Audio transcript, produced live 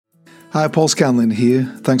Hi, Paul Scanlon here.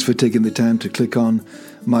 Thanks for taking the time to click on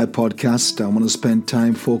my podcast. I want to spend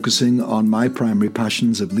time focusing on my primary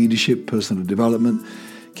passions of leadership, personal development,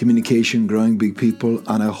 communication, growing big people,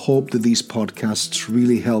 and I hope that these podcasts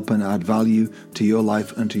really help and add value to your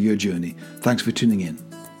life and to your journey. Thanks for tuning in.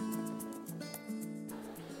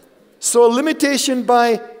 So a limitation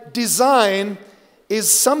by design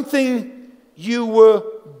is something you were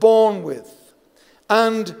born with.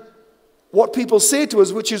 And what people say to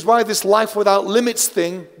us, which is why this life without limits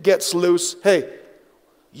thing gets loose, hey,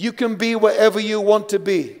 you can be whatever you want to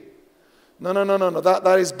be. No.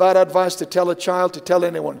 That is bad advice to tell a child, to tell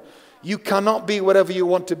anyone. You cannot be whatever you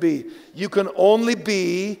want to be. You can only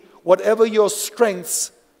be whatever your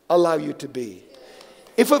strengths allow you to be.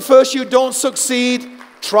 If at first you don't succeed,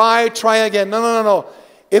 try again. No.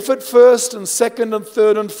 If at first and second and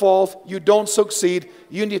third and fourth you don't succeed,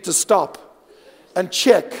 you need to stop and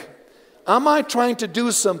check. Am I trying to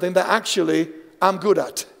do something that actually I'm good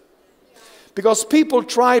at? Because people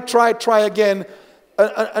try again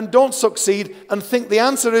and don't succeed and think the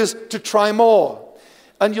answer is to try more.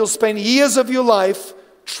 And you'll spend years of your life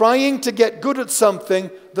trying to get good at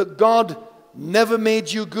something that God never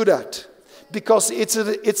made you good at. Because it's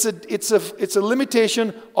a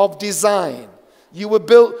limitation of design. You were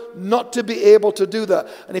built not to be able to do that.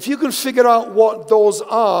 And if you can figure out what those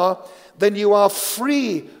are, then you are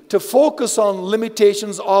free to focus on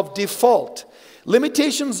limitations of default.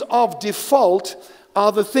 Limitations of default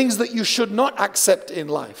are the things that you should not accept in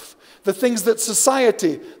life. The things that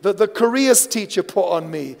society, that the careers teacher put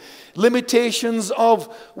on me. Limitations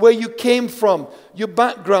of where you came from, your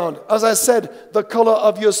background. As I said, the color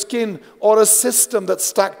of your skin, or a system that's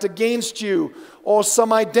stacked against you, or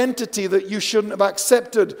some identity that you shouldn't have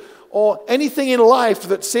accepted, or anything in life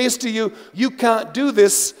that says to you, you can't do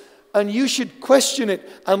this, and you should question it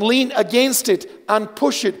and lean against it and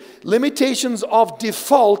push it. Limitations of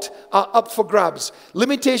default are up for grabs.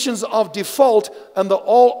 Limitations of default, and they're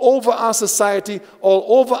all over our society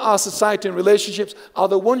in relationships, are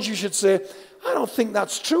the ones you should say, I don't think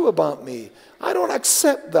that's true about me. I don't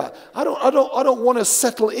accept that. I don't want to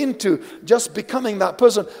settle into just becoming that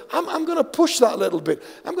person. I'm going to push that a little bit.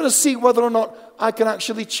 I'm going to see whether or not I can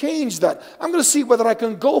actually change that. I'm going to see whether I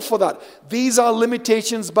can go for that. These are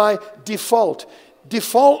limitations by default.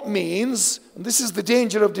 Default means, and this is the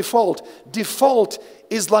danger of default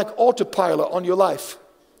is like autopilot on your life.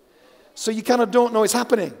 So you kind of don't know it's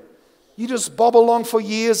happening. You just bob along for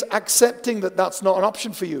years accepting that that's not an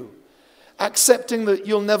option for you. Accepting that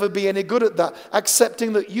you'll never be any good at that.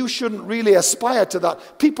 Accepting that you shouldn't really aspire to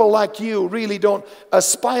that. People like you really don't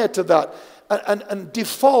aspire to that. And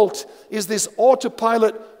default is this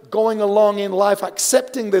autopilot going along in life,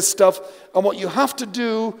 accepting this stuff. And what you have to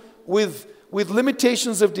do with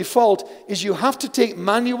limitations of default is you have to take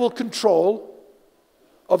manual control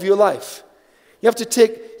of your life. You have to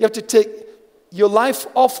take your life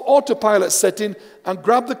off autopilot setting and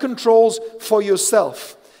grab the controls for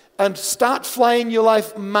yourself. And start flying your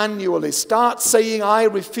life manually. Start saying, I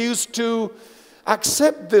refuse to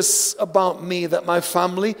accept this about me, that my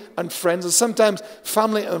family and friends, and sometimes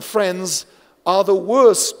family and friends are the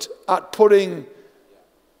worst at putting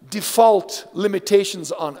default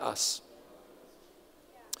limitations on us.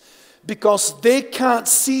 Because they can't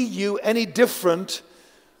see you any different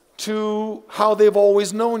to how they've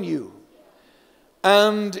always known you.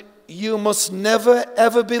 And you must never,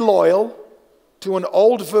 ever be loyal to an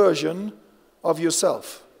old version of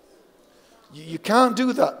yourself. You can't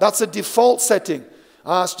do that. That's a default setting.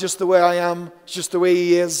 It's just the way I am. It's just the way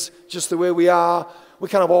he is. Just the way we are. We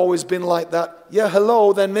kind of always been like that. Yeah,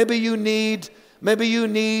 hello. Then maybe you need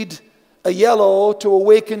a yellow to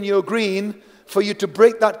awaken your green for you to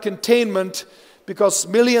break that containment, because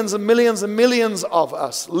millions and millions and millions of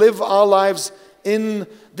us live our lives in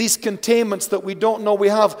these containments that we don't know we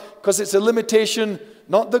have, because it's a limitation.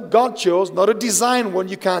 Not that God chose, not a design one,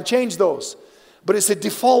 you can't change those. But it's a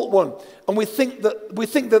default one. And we think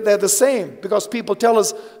that they're the same, because people tell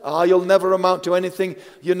us, you'll never amount to anything,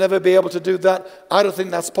 you'll never be able to do that. I don't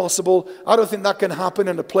think that's possible. I don't think that can happen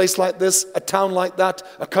in a place like this, a town like that,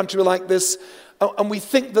 a country like this. And we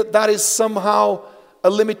think that is somehow a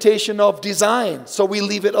limitation of design, so we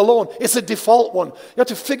leave it alone. It's a default one. You have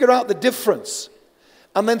to figure out the difference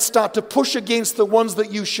and then start to push against the ones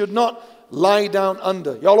that you should not lie down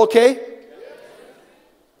under. Y'all okay?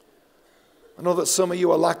 I know that some of you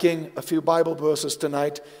are lacking a few Bible verses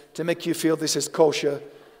tonight to make you feel this is kosher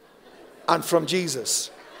and from Jesus.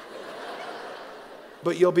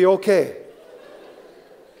 But you'll be okay.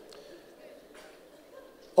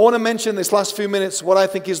 I want to mention this last few minutes what I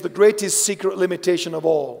think is the greatest secret limitation of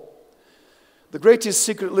all. The greatest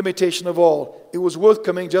secret limitation of all. It was worth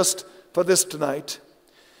coming just for this tonight.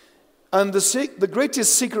 And the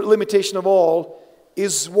greatest secret limitation of all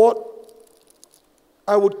is what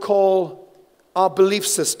I would call our belief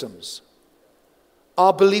systems.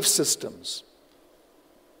 Our belief systems.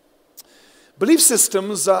 Belief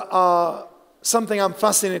systems are something I'm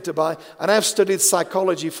fascinated by, and I've studied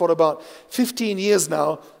psychology for about 15 years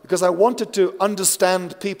now because I wanted to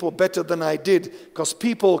understand people better than I did, because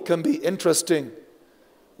people can be interesting,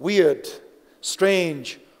 weird,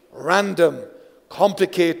 strange, random,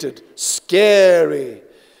 complicated, scary.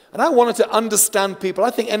 And I wanted to understand people.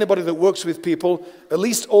 I think anybody that works with people at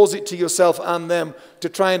least owes it to yourself and them to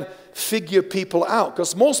try and figure people out,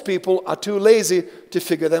 because most people are too lazy to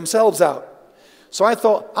figure themselves out. So I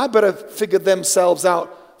thought, I better figure themselves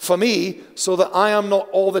out for me so that I am not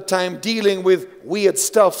all the time dealing with weird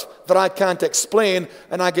stuff that I can't explain,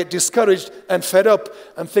 and I get discouraged and fed up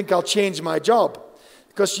and think I'll change my job.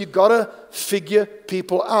 Because you've got to figure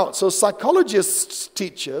people out. So psychologists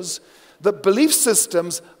teach us that belief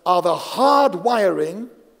systems are the hard wiring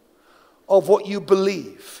of what you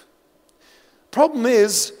believe. Problem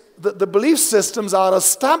is that the belief systems are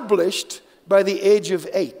established by the age of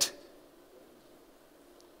 8.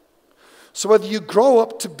 So whether you grow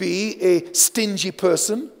up to be a stingy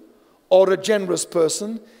person or a generous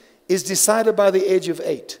person is decided by the age of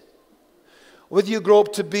 8. Whether you grow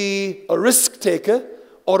up to be a risk taker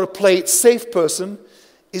or a play it safe person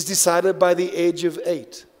is decided by the age of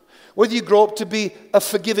 8. Whether you grow up to be a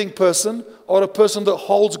forgiving person or a person that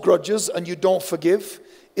holds grudges and you don't forgive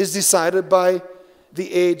is decided by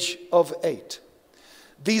the age of 8.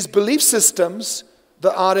 These belief systems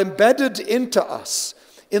that are embedded into us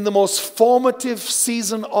in the most formative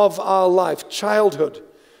season of our life, childhood.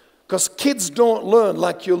 Because kids don't learn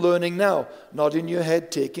like you're learning now, nodding your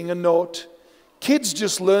head, taking a note. Kids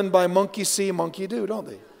just learn by monkey see, monkey do, don't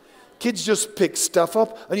they? Kids just pick stuff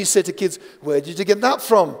up, and you say to kids, where did you get that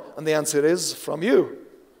from? And the answer is, from you.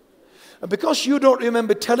 And because you don't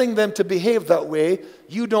remember telling them to behave that way,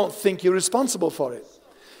 you don't think you're responsible for it.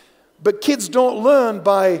 But kids don't learn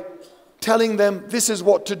by telling them this is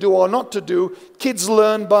what to do or not to do. Kids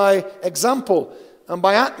learn by example and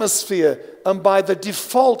by atmosphere and by the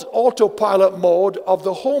default autopilot mode of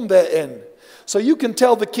the home they're in. So you can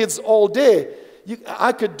tell the kids all day.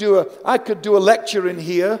 I could do a lecture in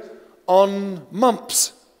here on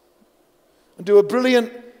mumps and do a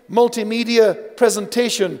brilliant multimedia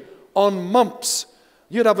presentation on mumps.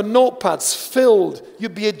 You'd have notepads filled.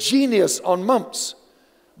 You'd be a genius on mumps.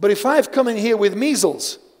 But if I've come in here with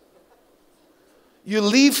measles, you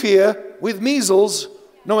leave here with measles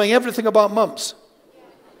knowing everything about mumps.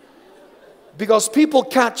 Because people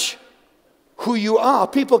catch who you are.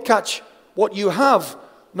 People catch what you have,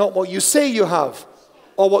 not what you say you have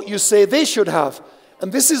or what you say they should have.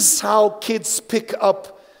 And this is how kids pick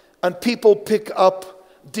up and people pick up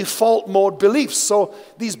default mode beliefs. So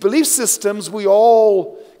these belief systems we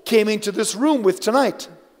all came into this room with tonight.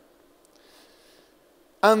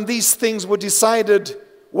 And these things were decided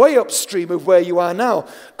way upstream of where you are now.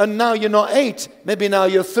 And now you're not 8. Maybe now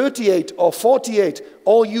you're 38 or 48.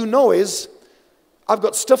 All you know is, I've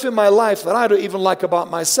got stuff in my life that I don't even like about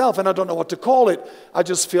myself, and I don't know what to call it. I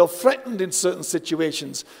just feel threatened in certain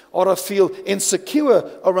situations, or I feel insecure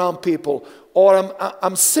around people, or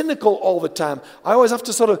I'm cynical all the time. I always have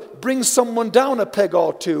to sort of bring someone down a peg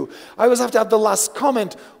or two. I always have to have the last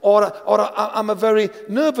comment, or I'm a very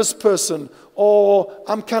nervous person, or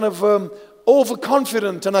I'm kind of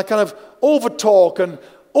overconfident, and I kind of overtalk and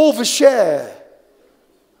overshare.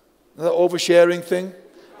 The oversharing thing?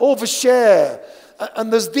 Overshare.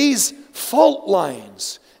 And there's these fault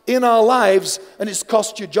lines in our lives, and it's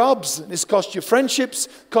cost you jobs, and it's cost you friendships,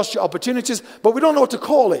 cost you opportunities, but we don't know what to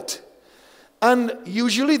call it. And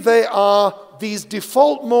usually they are these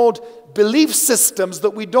default mode belief systems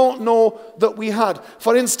that we don't know that we had.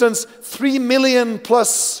 For instance, 3 million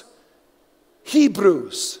plus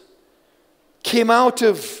Hebrews came out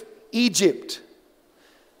of Egypt,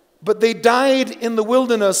 but they died in the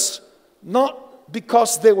wilderness not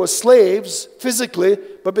because they were slaves physically,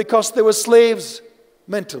 but because they were slaves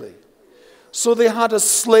mentally. So they had a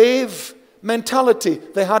slave mentality.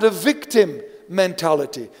 They had a victim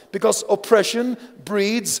mentality, because oppression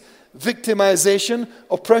breeds victimization.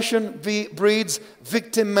 Oppression breeds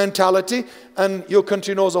victim mentality, and your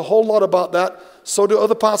country knows a whole lot about that. So do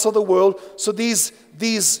other parts of the world. So these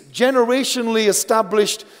generationally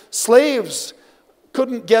established slaves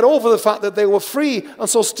couldn't get over the fact that they were free, and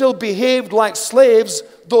so still behaved like slaves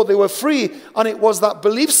though they were free. And it was that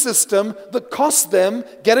belief system that cost them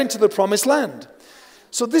getting to the promised land.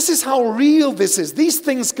 So this is how real this is. These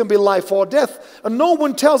things can be life or death. And no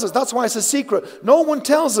one tells us, that's why it's a secret. No one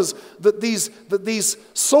tells us that these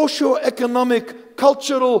socio-economic,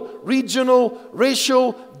 cultural, regional,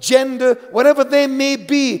 racial, gender, whatever they may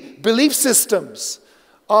be, belief systems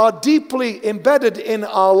are deeply embedded in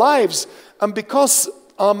our lives. And because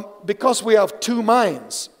we have two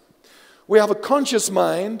minds, we have a conscious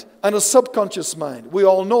mind and a subconscious mind. We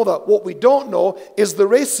all know that. What we don't know is the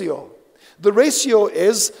ratio. The ratio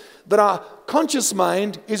is that our conscious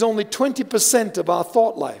mind is only 20% of our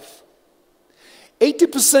thought life.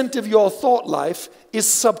 80% of your thought life is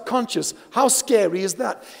subconscious. How scary is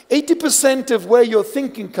that? 80% of where your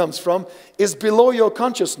thinking comes from is below your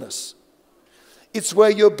consciousness. It's where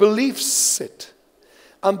your beliefs sit.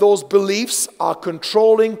 And those beliefs are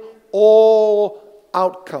controlling all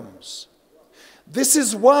outcomes. This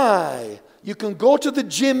is why you can go to the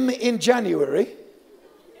gym in January.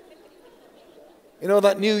 You know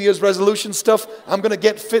that New Year's resolution stuff? I'm going to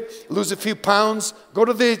get fit, lose a few pounds. Go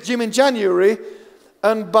to the gym in January,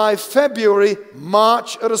 and by February,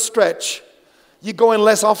 March at a stretch, you're going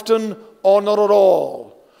less often or not at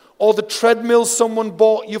all. Or the treadmill someone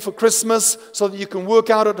bought you for Christmas so that you can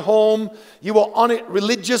work out at home. You were on it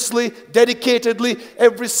religiously, dedicatedly,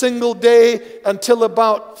 every single day until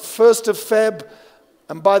about 1st of Feb.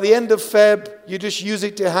 And by the end of Feb, you just use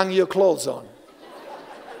it to hang your clothes on.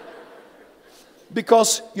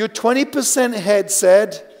 Because your 20% head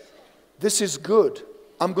said, this is good,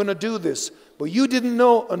 I'm going to do this. But you didn't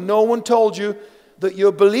know, and no one told you, that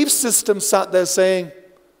your belief system sat there saying,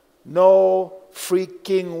 no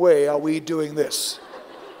freaking way are we doing this.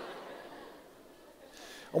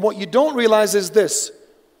 And what you don't realize is this,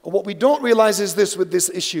 or what we don't realize is this with this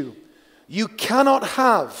issue. You cannot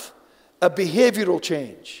have a behavioral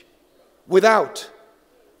change without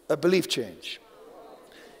a belief change.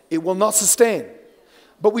 It will not sustain.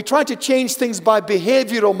 But we try to change things by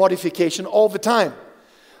behavioral modification all the time,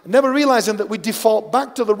 never realizing that we default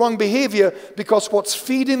back to the wrong behavior because what's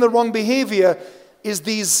feeding the wrong behavior is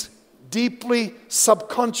these deeply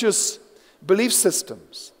subconscious belief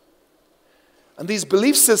systems. And these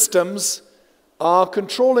belief systems are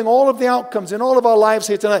controlling all of the outcomes in all of our lives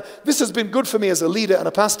here tonight. This has been good for me as a leader and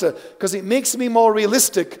a pastor because it makes me more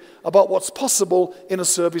realistic about what's possible in a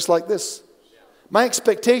service like this. My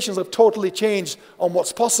expectations have totally changed on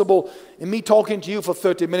what's possible. In me talking to you for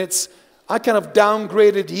 30 minutes, I kind of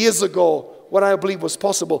downgraded years ago what I believe was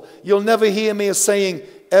possible. You'll never hear me saying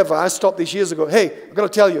ever, I stopped this years ago, hey, I've got to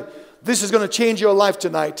tell you, this is going to change your life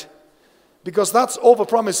tonight. Because that's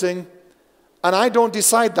overpromising, and I don't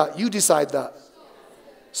decide that. You decide that.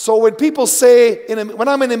 So when people say, when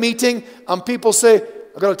I'm in a meeting and people say,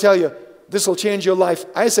 I've got to tell you, this will change your life,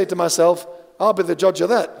 I say to myself, I'll be the judge of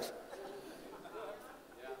that.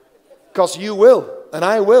 Because you will, and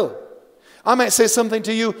I will. I might say something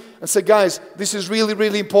to you and say, guys, this is really,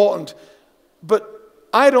 really important. But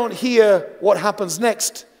I don't hear what happens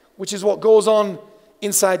next, which is what goes on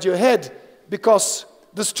inside your head, because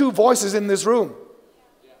there's two voices in this room.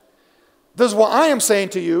 There's what I am saying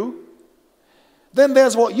to you, then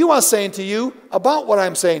there's what you are saying to you about what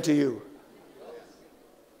I'm saying to you.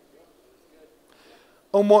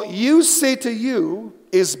 And what you say to you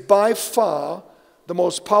is by far the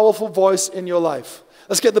most powerful voice in your life.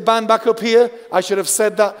 Let's get the band back up here. I should have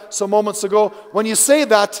said that some moments ago. When you say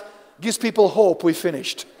that, it gives people hope we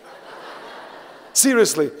finished.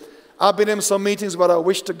 Seriously. I've been in some meetings where I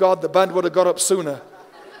wish to God the band would have got up sooner.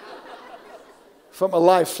 Felt my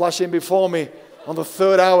life flashing before me on the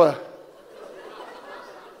third hour.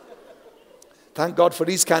 Thank God for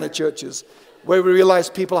these kind of churches where we realize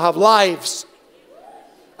people have lives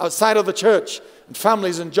outside of the church and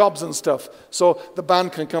families and jobs and stuff. So the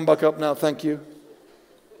band can come back up now, thank you.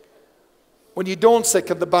 When you don't say,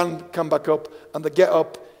 can the band come back up, and they get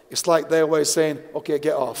up, it's like their way of saying, okay,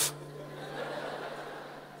 get off.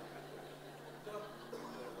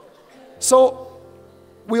 So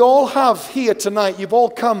we all have here tonight, you've all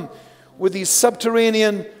come with these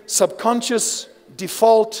subterranean, subconscious,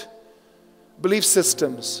 default belief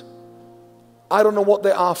systems. I don't know what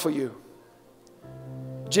they are for you.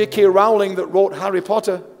 J.K. Rowling, that wrote Harry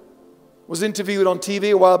Potter, was interviewed on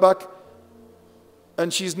TV a while back,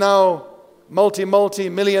 and she's now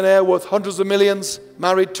multi-millionaire worth hundreds of millions,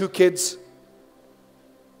 married, 2 kids.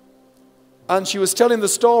 And she was telling the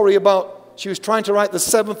story about, she was trying to write the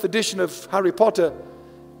 7th edition of Harry Potter,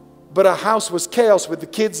 but her house was chaos with the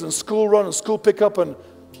kids and school run and school pickup and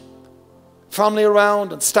family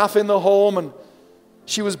around and staff in the home, and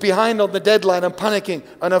she was behind on the deadline and panicking.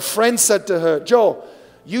 And her friend said to her, Joe,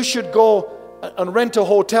 you should go and rent a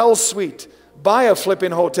hotel suite, buy a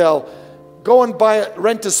flipping hotel, Go and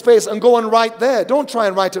rent a space and go and write there. Don't try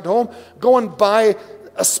and write at home. Go and buy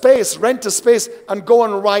a space, rent a space and go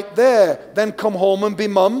and write there. Then come home and be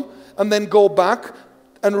mum and then go back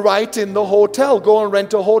and write in the hotel. Go and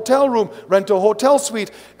rent a hotel room, rent a hotel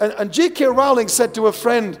suite. And J.K. Rowling said to a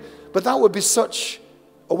friend, but that would be such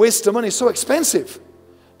a waste of money, so expensive.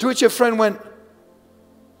 To which your friend went,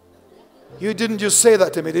 you didn't just say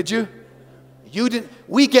that to me, did you? You didn't.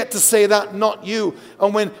 We get to say that, not you.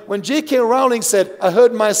 And when J.K. Rowling said, I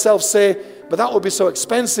heard myself say, but that would be so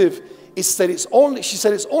expensive, she said, it's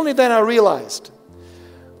only then I realized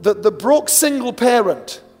that the broke single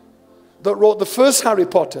parent that wrote the first Harry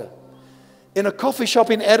Potter in a coffee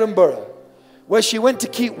shop in Edinburgh, where she went to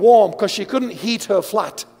keep warm because she couldn't heat her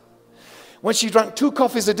flat, when she drank 2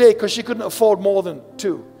 coffees a day because she couldn't afford more than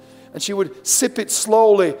 2, and she would sip it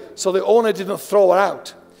slowly so the owner didn't throw her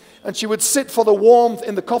out. And she would sit for the warmth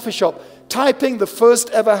in the coffee shop, typing the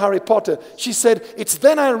first ever Harry Potter. She said, it's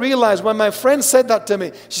then I realized, when my friend said that to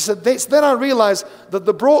me, she said, it's then I realized that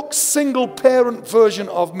the broke single parent version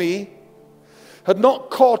of me had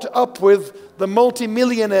not caught up with the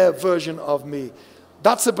multimillionaire version of me.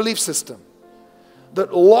 That's a belief system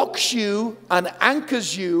that locks you and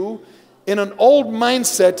anchors you in an old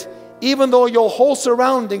mindset, even though your whole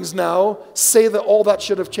surroundings now say that all that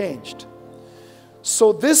should have changed.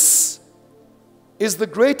 So this is the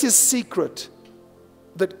greatest secret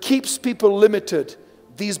that keeps people limited.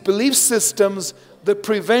 These belief systems that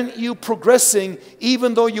prevent you progressing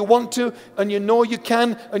even though you want to and you know you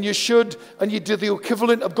can and you should, and you do the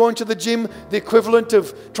equivalent of going to the gym, the equivalent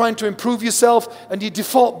of trying to improve yourself, and you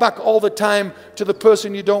default back all the time to the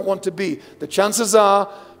person you don't want to be. The chances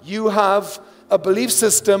are you have a belief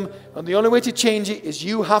system, and the only way to change it is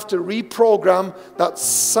you have to reprogram that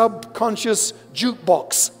subconscious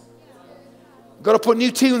jukebox. You've got to put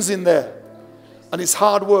new tunes in there, and it's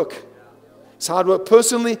hard work. It's hard work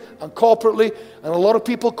personally and corporately, and a lot of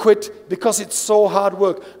people quit because it's so hard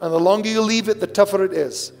work, and the longer you leave it, the tougher it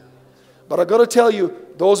is. But I've got to tell you,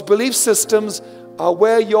 those belief systems are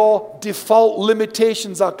where your default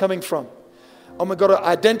limitations are coming from. And we've got to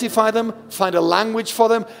identify them, find a language for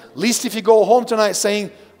them. At least if you go home tonight saying,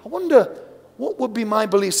 I wonder, what would be my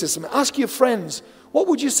belief system? Ask your friends, what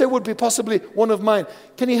would you say would be possibly one of mine?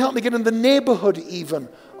 Can you help me get in the neighborhood even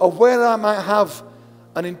of where I might have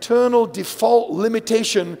an internal default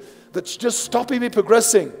limitation that's just stopping me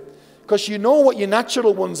progressing? Because you know what your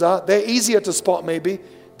natural ones are. They're easier to spot maybe.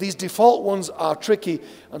 These default ones are tricky.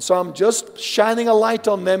 And so I'm just shining a light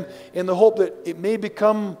on them in the hope that it may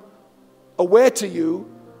become aware to you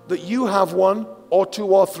that you have 1 or 2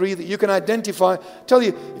 or 3 that you can identify. Tell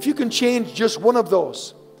you, if you can change just one of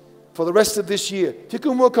those for the rest of this year, if you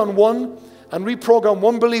can work on one and reprogram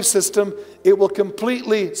one belief system, it will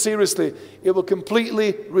completely, seriously, it will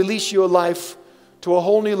completely release your life to a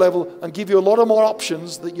whole new level and give you a lot of more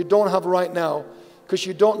options that you don't have right now, because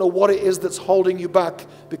you don't know what it is that's holding you back,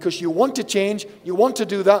 because you want to change, you want to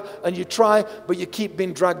do that, and you try, but you keep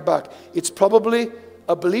being dragged back. It's probably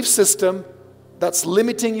a belief system that's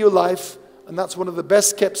limiting your life, and that's one of the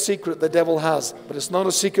best kept secrets the devil has. But it's not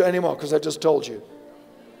a secret anymore because I just told you.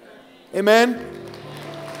 Amen?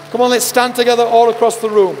 Come on, let's stand together all across the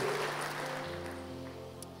room.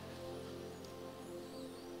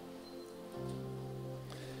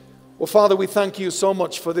 Well, Father, we thank you so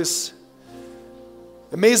much for this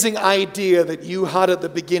amazing idea that you had at the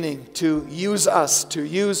beginning to use us, to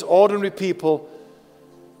use ordinary people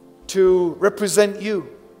to represent you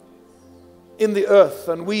in the earth.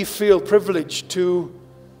 And we feel privileged to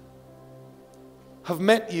have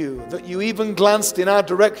met you. That you even glanced in our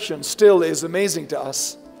direction still is amazing to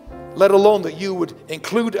us, let alone that you would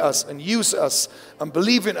include us and use us and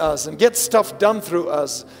believe in us and get stuff done through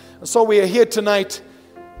us. And so we are here tonight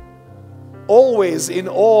always in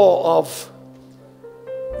awe of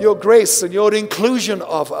your grace and your inclusion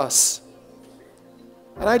of us.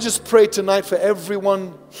 And I just pray tonight for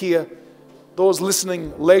everyone here, those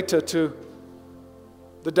listening later to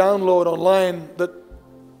the download online, that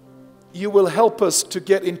you will help us to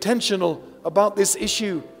get intentional about this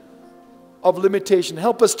issue of limitation.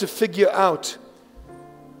 Help us to figure out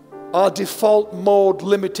our default mode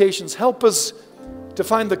limitations. Help us to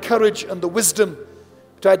find the courage and the wisdom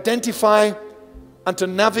to identify and to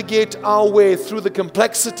navigate our way through the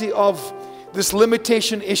complexity of this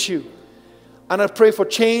limitation issue. And I pray for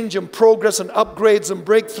change and progress and upgrades and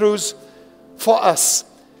breakthroughs for us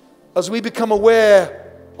as we become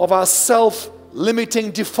aware of our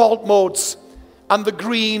self-limiting default modes, and the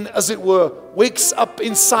green, as it were, wakes up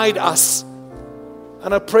inside us.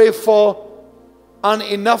 And I pray for an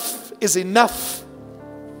enough is enough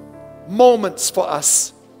moments for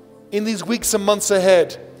us in these weeks and months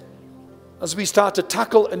ahead as we start to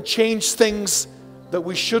tackle and change things that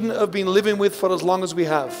we shouldn't have been living with for as long as we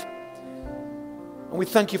have. And we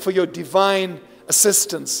thank you for your divine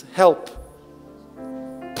assistance, help,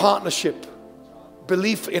 partnership,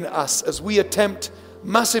 belief in us as we attempt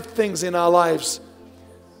massive things in our lives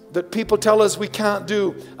that people tell us we can't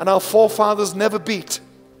do and our forefathers never beat.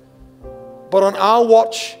 But on our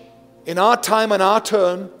watch, in our time and our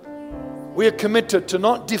turn, we are committed to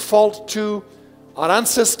not default to our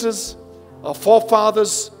ancestors, our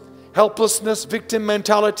forefathers, helplessness, victim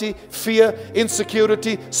mentality, fear,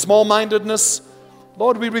 insecurity, small-mindedness.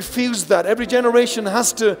 Lord, we refuse that. Every generation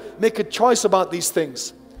has to make a choice about these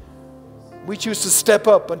things. We choose to step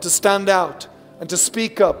up and to stand out and to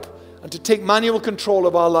speak up and to take manual control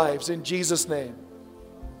of our lives in Jesus' name.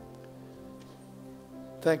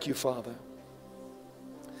 Thank you, Father.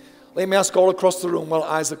 Let me ask all across the room while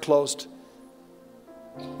eyes are closed.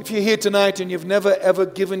 If you're here tonight and you've never ever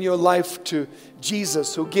given your life to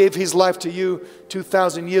Jesus, who gave his life to you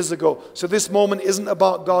 2,000 years ago, so this moment isn't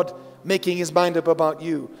about God making his mind up about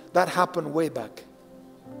you. That happened way back.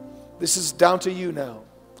 This is down to you now.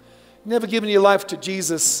 Never given your life to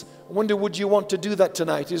Jesus. I wonder, would you want to do that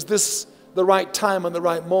tonight? Is this the right time and the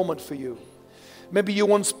right moment for you? Maybe you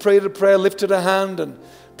once prayed a prayer, lifted a hand and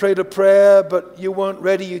prayed a prayer, but you weren't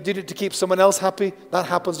ready. You did it to keep someone else happy. That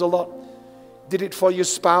happens a lot. Did it for your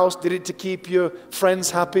spouse. Did it to keep your friends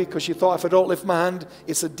happy because you thought, if I don't lift my hand,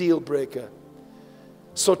 it's a deal breaker.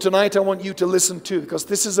 So tonight I want you to listen too, because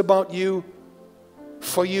this is about you,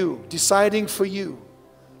 for you, deciding for you,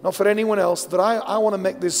 not for anyone else, that I want to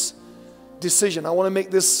make this decision. I want to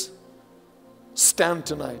make this stand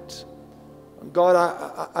tonight. And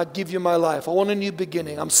God, I give you my life. I want a new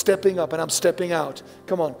beginning. I'm stepping up and I'm stepping out.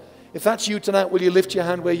 Come on. If that's you tonight, will you lift your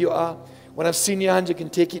hand where you are? When I've seen your hand, you can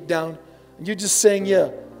take it down. And you're just saying, yeah,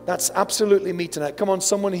 that's absolutely me tonight. Come on,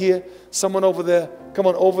 someone here, someone over there. Come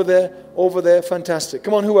on, over there. Fantastic.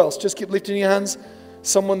 Come on, who else? Just keep lifting your hands.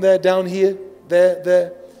 Someone there, down here,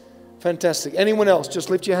 there. Fantastic. Anyone else? Just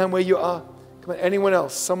lift your hand where you are. Come on, anyone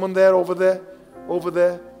else? Someone there, over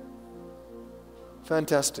there.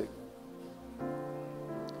 Fantastic.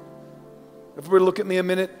 Everybody look at me a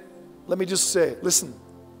minute. Let me just say, listen,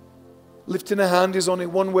 lifting a hand is only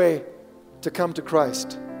one way to come to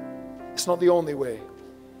Christ. It's not the only way.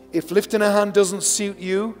 If lifting a hand doesn't suit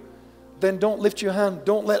you, then don't lift your hand.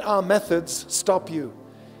 Don't let our methods stop you.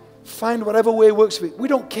 Find whatever way works for you. We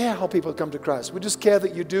don't care how people come to Christ. We just care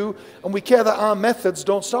that you do, and we care that our methods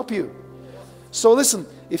don't stop you. So listen,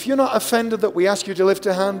 if you're not offended that we ask you to lift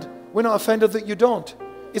a hand, we're not offended that you don't.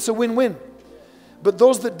 It's a win-win. But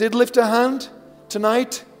those that did lift a hand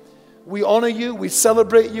tonight, we honor you, we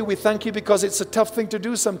celebrate you, we thank you, because it's a tough thing to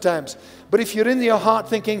do sometimes. But if you're in your heart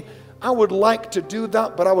thinking, I would like to do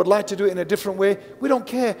that, but I would like to do it in a different way, we don't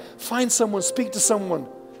care. Find someone, speak to someone.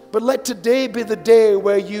 But let today be the day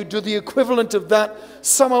where you do the equivalent of that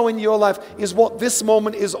somehow in your life, is what this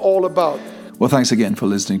moment is all about. Well, thanks again for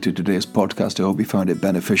listening to today's podcast. I hope you found it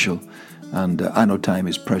beneficial. And I know time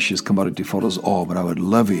is precious commodity for us all, but I would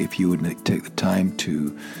love it if you would take the time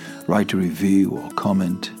to write a review or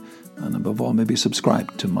comment, and above all, maybe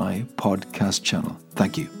subscribe to my podcast channel.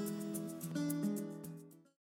 Thank you.